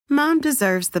Mom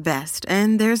deserves the best,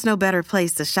 and there's no better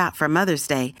place to shop for Mother's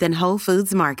Day than Whole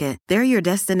Foods Market. They're your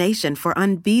destination for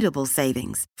unbeatable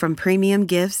savings, from premium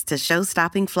gifts to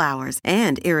show-stopping flowers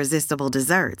and irresistible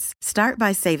desserts. Start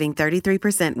by saving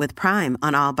 33% with Prime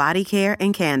on all body care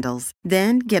and candles.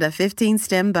 Then get a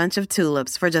 15-stem bunch of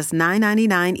tulips for just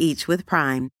 $9.99 each with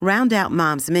Prime. Round out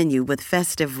Mom's menu with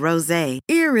festive rosé,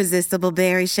 irresistible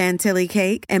berry chantilly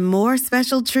cake, and more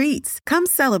special treats. Come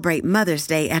celebrate Mother's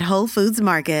Day at Whole Foods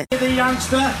Market. The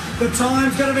youngster, the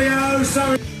time's going to be oh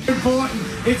so important.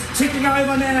 It's ticking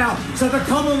over now. So the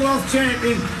Commonwealth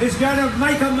champion is going to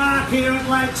make a mark here at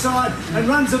Lakeside and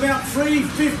runs about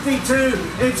 3:52.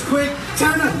 It's quick.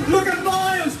 Tanner, look at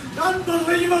Myers.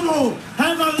 Unbelievable.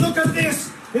 Have a look at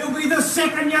this. He'll be the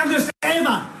second youngest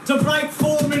ever to break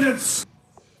 4 minutes.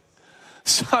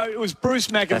 So it was Bruce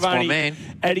McAvaney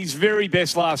at his very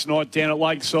best last night down at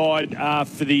Lakeside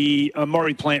for the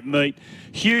Maurie Plant meet.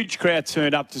 Huge crowd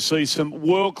turned up to see some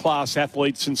world-class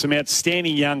athletes and some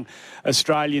outstanding young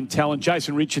Australian talent.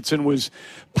 Jason Richardson was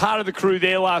part of the crew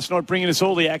there last night, bringing us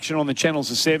all the action on the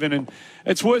Channels of 7. And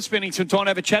it's worth spending some time to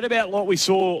have a chat about what we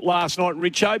saw last night,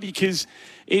 Richo, because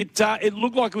it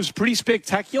looked like it was pretty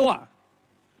spectacular.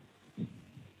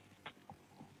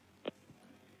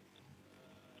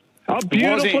 Oh,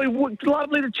 beautifully.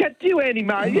 Lovely to chat to you, Andy,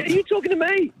 mate. Are you talking to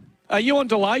me? Are you on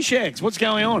delay, Shags? What's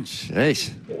going on?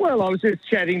 Jeez. Well, I was just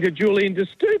chatting to Julian De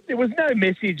Stoop. There was no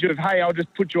message of, hey, I'll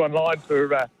just put you online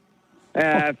for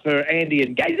Andy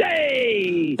and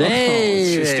Gazy.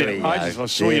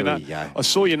 I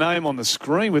saw your name on the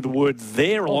screen with the word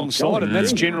 "there" alongside it. And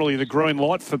that's generally the green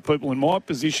light for people in my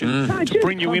position to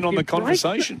bring you in on the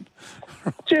conversation.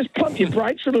 Just pump your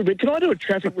brakes a little bit. Can I do a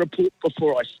traffic report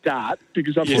before I start?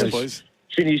 Because I've just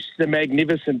finished the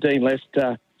magnificent Dean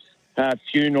Lester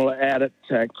funeral out at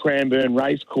Cranbourne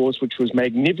Racecourse, which was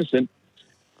magnificent.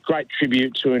 Great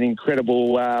tribute to an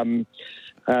incredible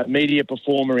media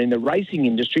performer in the racing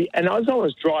industry. And as I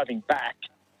was driving back,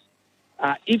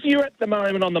 if you're at the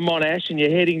moment on the Monash and you're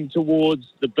heading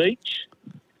towards the beach,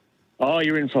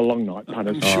 you're in for a long night,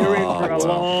 punters. You're in for a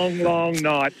long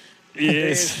night.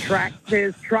 Yes.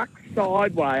 There's trucks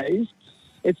sideways.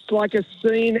 It's like a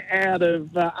scene out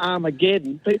of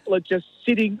Armageddon. People are just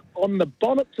sitting on the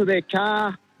bonnets of their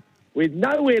car with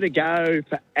nowhere to go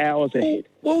for hours ahead.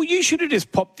 Well, you should have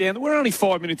just popped down. We're only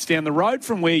 5 minutes down the road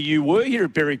from where you were here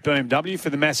at Berwick BMW for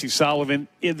the massive sale event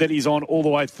that is on all the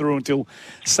way through until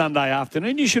Sunday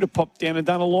afternoon. You should have popped down and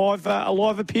done a live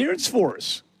appearance for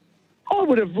us. I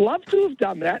would have loved to have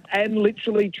done that and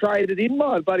literally traded in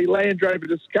my buddy Land Rover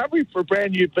Discovery for a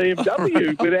brand new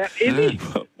BMW without any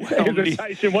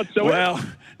hesitation whatsoever. Well,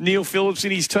 Neil Phillips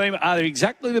and his team are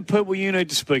exactly the people you need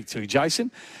to speak to,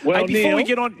 Jason. Well, before Neil, we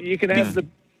get on, you can have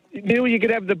Neil, you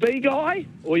could have the B guy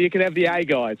or you can have the A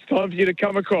guy. It's time for you to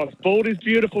come across. Bald is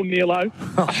beautiful, Neilo.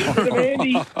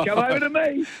 Andy, come over to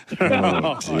me.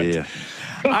 Dear.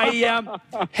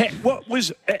 What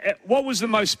was the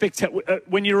most spectacular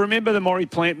when you remember the Maurie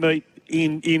Plant meet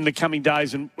in the coming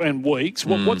days and weeks?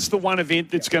 What's the one event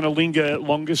that's going to linger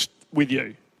longest with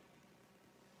you?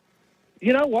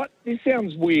 You know what? This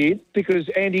sounds weird because,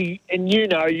 Andy, and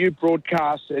you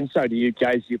broadcast, and so do you,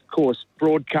 Gazy, of course,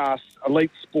 broadcast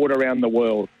elite sport around the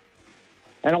world.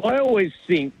 And I always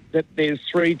think that there's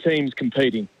three teams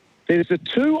competing. There's the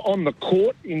two on the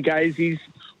court in Gazy's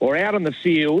or out on the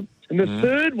field, and the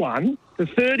third one, the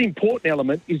third important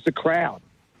element, is the crowd.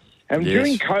 And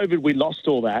during COVID, we lost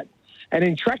all that. And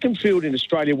in track and field in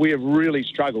Australia, we have really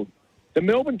struggled. The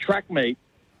Melbourne track meet,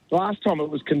 last time it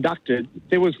was conducted,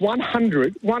 there was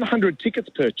 100 tickets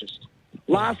purchased.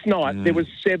 Last night, there was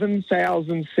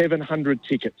 7,700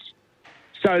 tickets.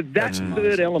 So that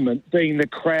third element, being the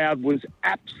crowd, was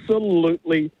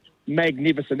absolutely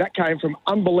magnificent. That came from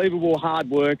unbelievable hard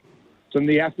work from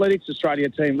the Athletics Australia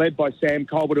team led by Sam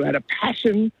Colbert, who had a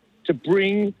passion to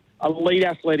bring elite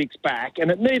athletics back, and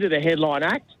it needed a headline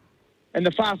act. And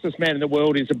the fastest man in the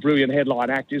world is a brilliant headline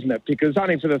act, isn't it? Because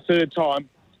only for the third time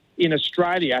in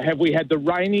Australia have we had the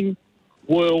reigning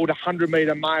world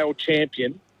 100-metre male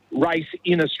champion race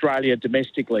in Australia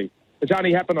domestically. It's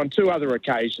only happened on two other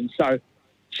occasions, so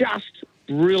just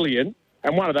brilliant.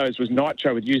 And one of those was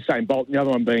Nitro with Usain Bolt, and the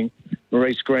other one being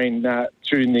Maurice Green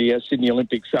during the Sydney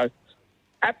Olympics. So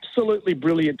absolutely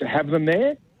brilliant to have them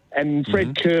there. And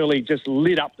Fred Curley just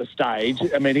lit up the stage.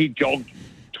 I mean, he jogged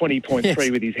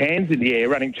 20.3 with his hands in the air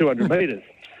running 200 metres.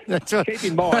 That's right. Keep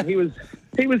in mind, he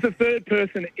was the third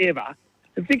person ever,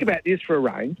 and think about this for a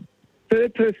range,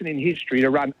 third person in history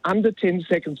to run under 10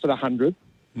 seconds for the 100,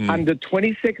 under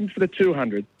 20 seconds for the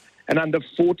 200, and under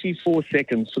 44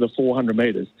 seconds for the 400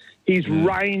 metres. His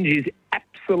range is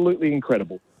absolutely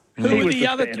incredible. Who are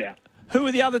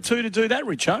the other two to do that,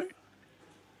 Richo?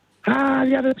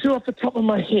 The other two off the top of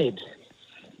my head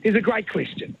is a great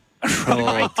question.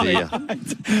 Oh, dear.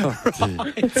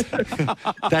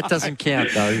 That doesn't count,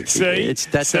 though. He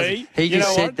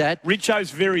just said that.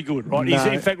 Richo's very good, right? No.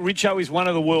 In fact, Richo is one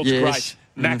of the world's greats.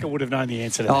 Macca would have known the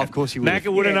answer to that. Oh, of course he would.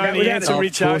 Macca would have known the answer,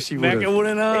 Richo. Of course he would have. Macca would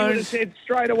have known. He would have said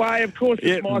straight away, of course,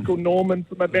 it's Michael Norman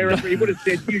from America. He would have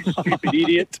said, you stupid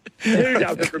idiot. Who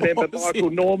doesn't remember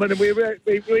Michael Norman? And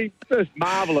we first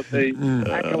marvel at the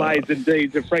accolades and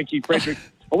deeds of Frankie Frederick.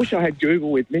 I wish I had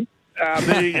Google with me.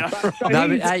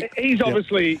 He's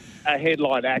obviously a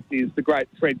headline act, is the great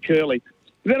Fred Curley.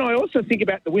 But then I also think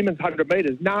about the women's 100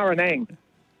 metres, Nara Nang.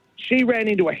 She ran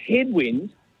into a headwind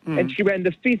and she ran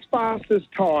the 5th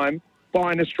fastest time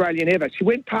by an Australian ever. She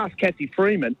went past Kathy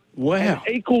Freeman. Wow. An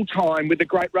equal time with the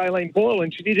great Raylene Boyle,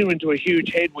 and she did it into a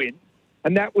huge headwind.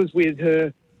 And that was with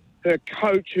her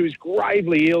coach, who's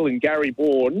gravely ill, in Gary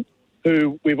Bourne,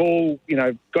 who we've all,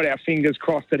 got our fingers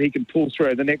crossed that he can pull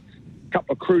through the next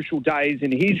couple of crucial days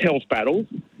in his health battles.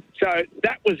 So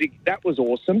that was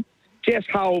awesome. Jess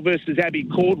Hull versus Abby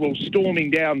Caldwell storming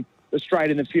down the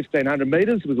straight in the 1,500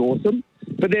 metres was awesome.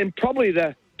 But then probably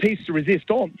the piece de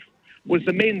resistance was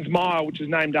the men's mile, which is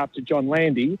named after John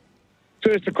Landy.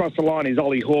 First across the line is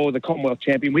Ollie Hoare, the Commonwealth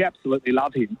champion. We absolutely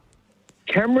love him.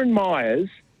 Cameron Myers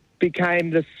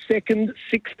became the second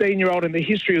 16-year-old in the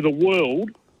history of the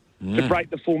world to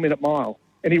break the 4-minute mile.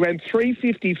 And he ran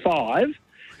 3:55,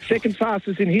 second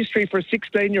fastest in history for a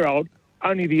 16-year-old.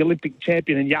 Only the Olympic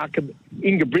champion and Jakob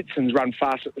Ingebrigtsen's run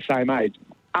fast at the same age.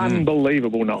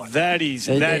 Unbelievable night. That is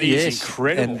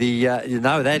incredible. And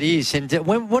that is. And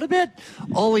what about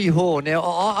Ollie Hoare? Now,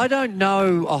 I don't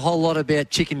know a whole lot about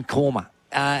chicken korma.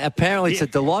 Apparently, it's a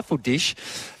delightful dish.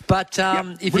 But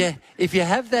if you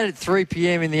have that at 3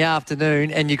 p.m. in the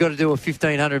afternoon and you've got to do a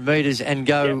 1,500 metres and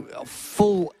go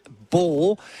full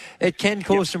ball, it can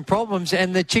cause some problems.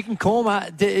 And the chicken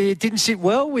korma, it didn't sit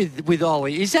well with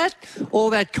Ollie. Is that all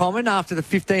that common after the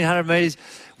 1,500 metres?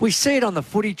 We see it on the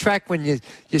footy track when you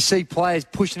see players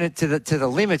pushing it to the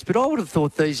limits, but I would have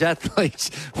thought these athletes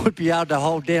would be able to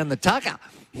hold down the tucker.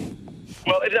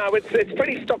 Well, no, it's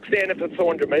pretty stock standard for the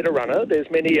 400-metre runner. There's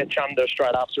many a chunder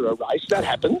straight after a race. That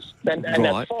happens, and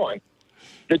that's fine.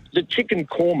 The chicken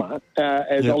korma,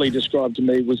 as Ollie described to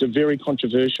me, was a very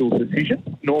controversial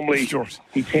decision. Normally,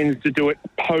 he tends to do it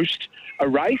post a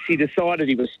race. He decided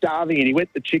he was starving and he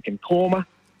went the chicken korma.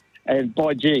 And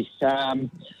by gee,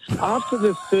 after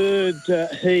the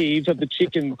third heave of the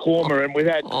chicken korma, and we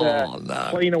had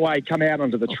Clean Away come out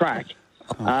onto the track,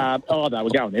 they were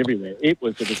going everywhere. It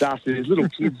was a disaster. There's little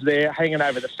kids there hanging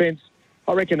over the fence.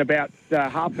 I reckon about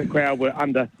half the crowd were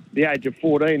under the age of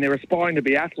 14. They're aspiring to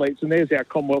be athletes, and there's our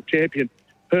Commonwealth champion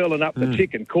hurling up the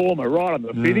chicken korma right on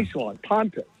the finish line.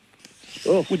 Punter.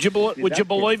 Oh, would you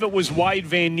believe it was Wade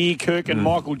Van Niekerk and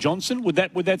Michael Johnson? Would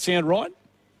that sound right?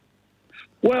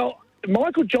 Well,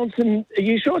 Michael Johnson, are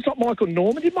you sure it's not Michael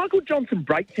Norman? Did Michael Johnson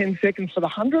break 10 seconds for the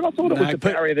 100? I thought it was a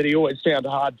barrier that he always found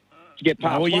hard to get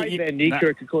past. Wade Van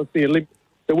Niekerk, of course, the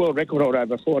world record holder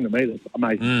over 400 metres.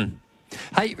 Amazing.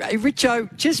 Hey,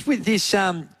 Richo, just with this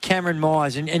Cameron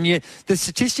Myers, and the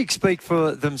statistics speak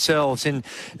for themselves, and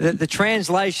the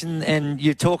translation, and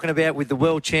you're talking about with the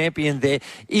world champion there,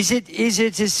 is it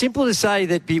as simple to say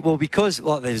that, because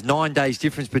there's 9 days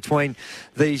difference between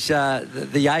these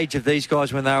the age of these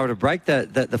guys when they were to break the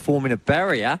 4-minute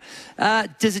barrier,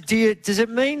 does it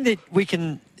mean that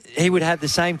he would have the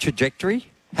same trajectory?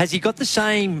 Has he got the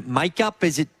same makeup?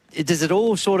 Does it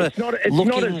all sort of... It's not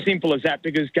as simple as that,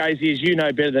 because, Gazy, as you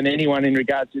know better than anyone in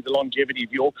regards to the longevity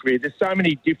of your career, there's so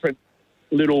many different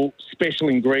little special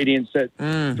ingredients that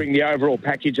bring the overall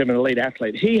package of an elite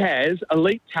athlete. He has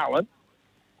elite talent,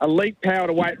 elite power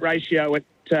to weight ratio at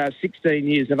 16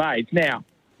 years of age. Now,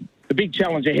 the big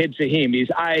challenge ahead for him is,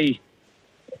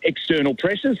 external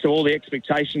pressures, so all the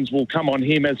expectations will come on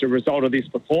him as a result of this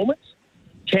performance.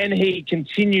 Can he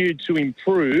continue to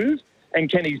improve? And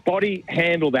can his body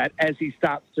handle that as he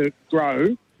starts to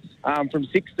grow? From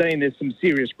 16, there's some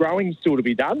serious growing still to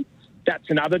be done. That's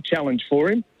another challenge for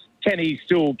him. Can he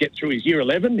still get through his year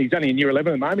 11? He's only in year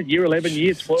 11 at the moment. Year 11,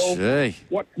 year 12. Gee.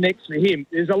 What's next for him?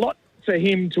 There's a lot for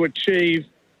him to achieve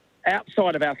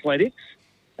outside of athletics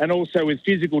and also with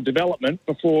physical development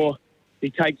before he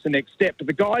takes the next step. But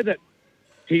the guy that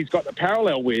he's got the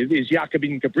parallel with is Jakob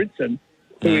Ingebrigtsen,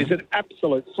 who is an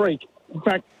absolute freak. In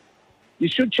fact, you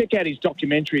should check out his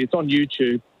documentary. It's on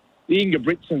YouTube. The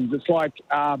Ingebrigtsens. It's like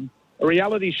a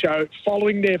reality show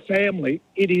following their family.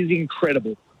 It is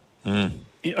incredible.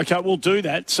 Okay, we'll do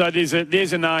that. So there's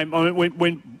a name. I mean,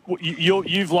 when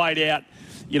you've laid out,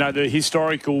 the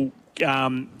historical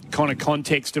kind of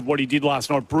context of what he did last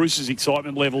night, Bruce's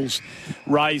excitement levels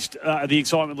raised the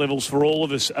excitement levels for all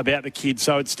of us about the kid.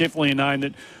 So it's definitely a name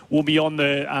that will be on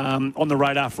the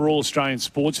radar for all Australian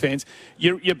sports fans.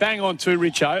 You're bang on too,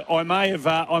 Richo.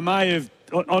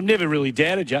 I've never really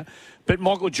doubted you. But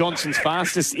Michael Johnson's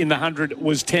fastest in the 100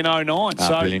 was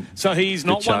 10.09. So he's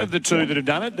not one of the two that have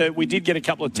done it. We did get a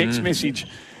couple of text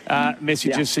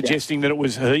messages suggesting that it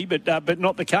was he, but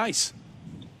not the case.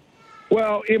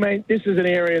 Well, I mean, this is an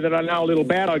area that I know a little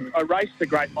about. I raced the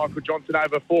great Michael Johnson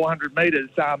over 400 metres,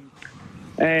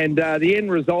 and the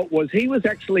end result was he was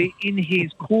actually in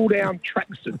his cool-down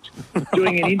tracksuit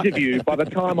doing an interview by the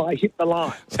time I hit the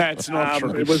line. That's not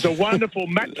true. It was a wonderful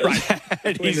match race.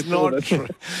 That is not true.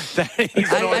 That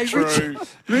is not true.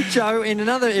 Richo, in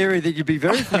another area that you'd be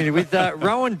very familiar with,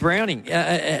 Rowan Browning,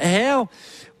 how...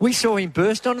 We saw him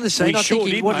burst onto the scene.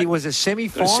 He was a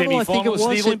semi-final, I think it was,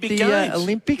 the Olympic Games.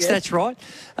 Olympics, that's right.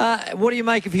 What do you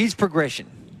make of his progression?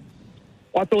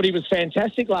 I thought he was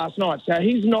fantastic last night. So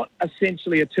he's not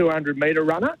essentially a 200-metre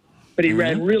runner, but he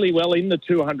ran really well in the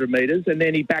 200 metres, and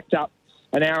then he backed up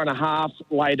an hour and a half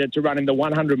later to run in the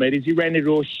 100 metres. He ran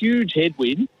into a huge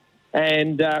headwind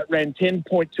and ran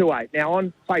 10.28. Now,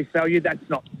 on face value, that's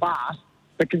not fast,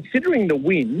 but considering the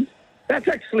wind, that's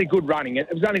actually good running.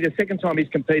 It was only the second time he's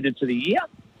competed for the year.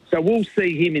 So we'll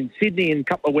see him in Sydney in a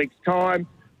couple of weeks' time.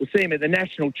 We'll see him at the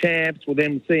national champs. We'll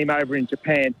then see him over in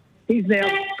Japan. He's now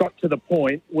got to the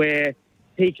point where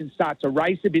he can start to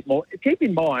race a bit more. Keep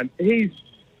in mind, you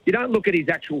don't look at his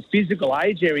actual physical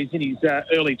age there. He's in his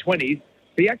early 20s.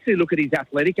 But you actually look at his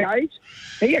athletic age.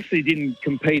 He actually didn't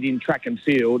compete in track and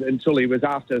field until he was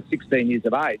after 16 years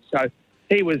of age. So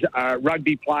he was a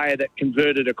rugby player that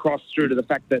converted across through to the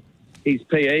fact that his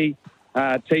PE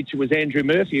teacher was Andrew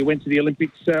Murphy, who went to the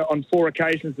Olympics on 4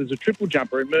 occasions as a triple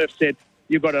jumper. And Murph said,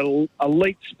 "You've got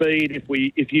elite speed.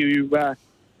 If you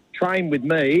train with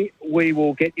me, we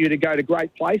will get you to go to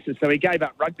great places." So he gave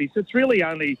up rugby. So it's really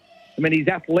only, his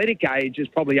athletic age is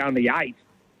probably only 8.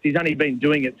 He's only been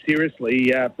doing it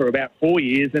seriously for about 4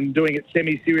 years and doing it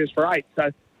semi-serious for 8.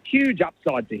 So huge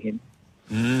upside to him.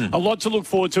 A lot to look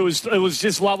forward to. It was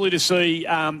just lovely to see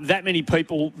that many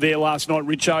people there last night,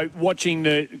 Richo, watching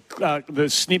the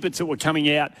snippets that were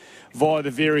coming out via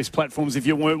the various platforms. If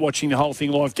you weren't watching the whole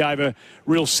thing live, gave a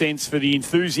real sense for the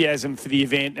enthusiasm for the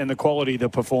event and the quality of the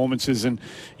performances, and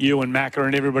you and Macca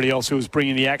and everybody else who was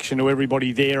bringing the action to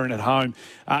everybody there and at home.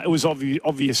 It was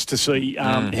obvious to see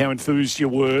how enthused you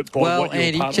were by what you were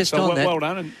Andy, part just of. So on that, well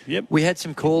done. And, yep. We had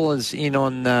some callers in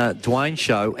on Dwayne's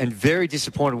show and very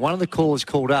disappointed. One of the callers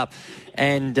called up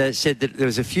and said that there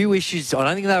was a few issues. I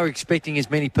don't think they were expecting as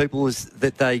many people as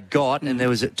that they got, and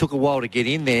it took a while to get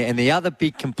in there. And the other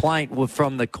big complaint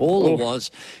from the caller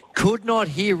was could not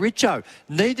hear Richo.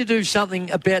 Need to do something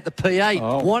about the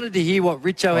PA. Wanted to hear what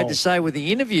Richo had to say with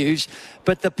the interviews,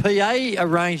 but the PA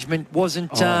arrangement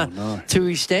wasn't to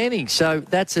his standing. So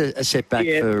that's a setback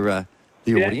for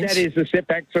the audience. That is a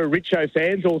setback for Richo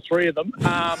fans, all 3 of them.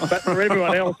 But for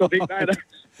everyone else, I think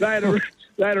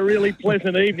they had a really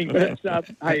pleasant evening. But,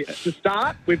 hey, to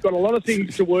start, we've got a lot of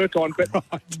things to work on.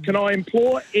 But can I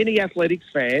implore any athletics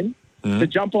fan to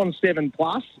jump on 7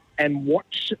 Plus and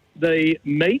watch the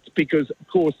meet? Because, of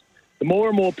course, the more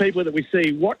and more people that we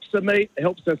see watch the meet, it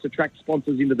helps us attract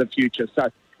sponsors into the future. So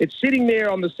it's sitting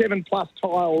there on the 7 Plus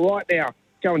tile right now.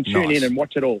 Go and tune in and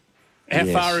watch it all. How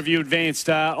far have you advanced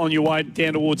on your way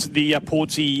down towards the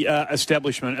Portsea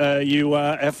establishment?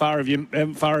 How far have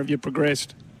you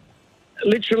progressed?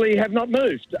 Literally have not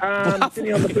moved.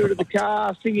 Sitting on the boot of the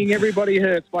car, singing "Everybody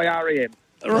Hurts" by R.E.M.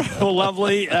 Well,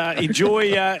 lovely. Enjoy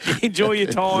your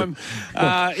time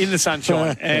in the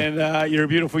sunshine, and you're a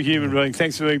beautiful human being.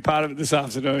 Thanks for being part of it this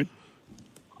afternoon.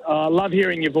 Love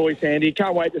hearing your voice, Andy.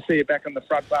 Can't wait to see you back on the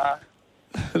front bar.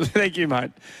 Thank you,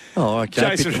 mate. Oh, okay.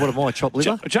 Jason, what am I, chopped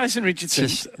liver? Jason Richardson.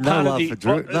 No love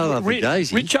for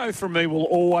Daisy. Richo for me will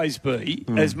always be,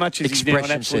 as much as he's now an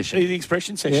absolute... The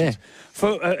expression sessions.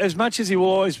 For as much as he will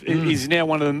always is now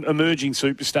one of the emerging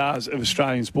superstars of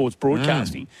Australian sports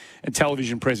broadcasting and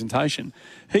television presentation,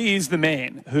 he is the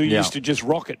man who used to just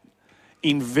rock it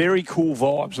in very cool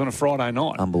vibes on a Friday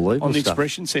night. Unbelievable on the stuff.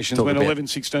 Expression sessions when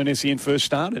 11-16 SEN first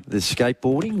started. The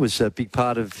skateboarding was a big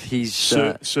part of his...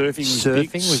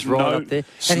 surfing was right up there.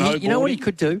 And you know what he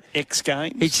could do? X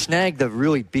Games. He'd snag the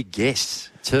really big guests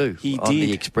too on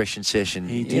the Expression session.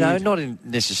 He did. You know, not in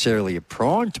necessarily a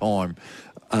prime time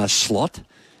slot.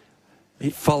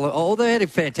 They had a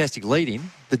fantastic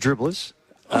lead-in, the dribblers.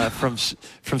 From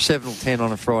 7 till 10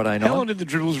 on a Friday night. How long did the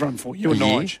dribbles run for? You and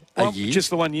Nige? A year. Just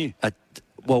the 1 year?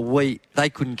 they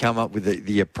couldn't come up with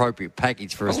the appropriate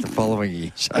package for us the following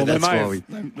year. So well, that's why we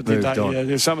moved on.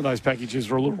 Yeah, some of those packages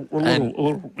were a little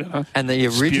and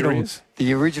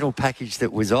the original package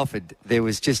that was offered, there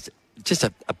was just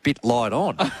a bit light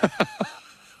on.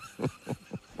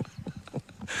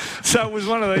 So it was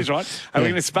one of these, right? And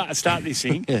we're going to start this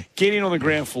thing, get in on the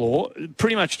ground floor,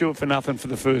 pretty much do it for nothing for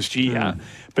the first year.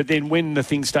 But then when the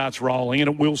thing starts rolling, and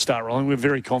it will start rolling, we're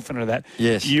very confident of that.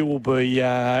 Yes, you'll be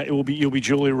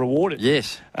duly rewarded.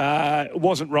 Yes, it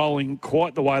wasn't rolling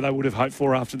quite the way they would have hoped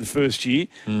for after the first year.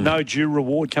 No due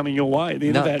reward coming your way at the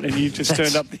end of that, and you just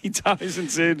turned up the toes and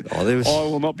said, "I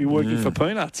will not be working for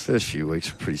peanuts." First few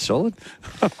weeks were pretty solid.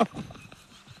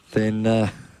 Then.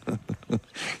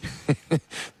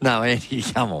 No, Andy,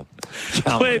 come on.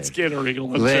 Let's get a wriggle.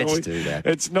 Let's do that.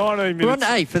 It's 19 minutes. We're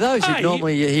on, for those who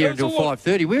normally are here until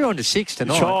 5:30, we're on to 6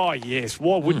 tonight. Oh, yes.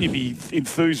 Why wouldn't you be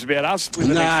enthused about us?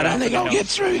 No, I don't think I'll get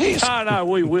through this. No,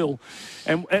 we will.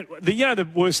 And the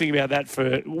worst thing about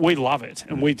that, we love it,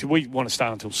 and we want to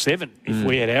start until 7 if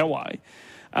we had our way.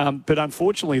 But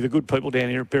unfortunately, the good people down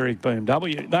here at Berwick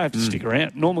BMW, they have to stick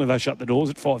around. Normally, they shut the doors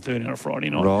at 5:30 on a Friday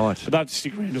night. Right. But they have to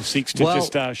stick around till 6 to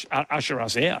just usher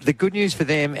us out. The good news for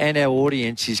them and our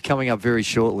audience is coming up very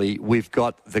shortly. We've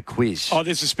got the quiz. Oh,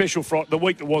 there's a special the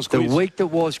week that was quiz. The week that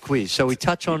was quiz. So we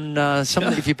touch on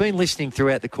something. If you've been listening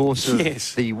throughout the course of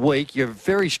the week, you have a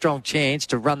very strong chance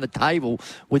to run the table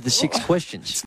with the 6 questions.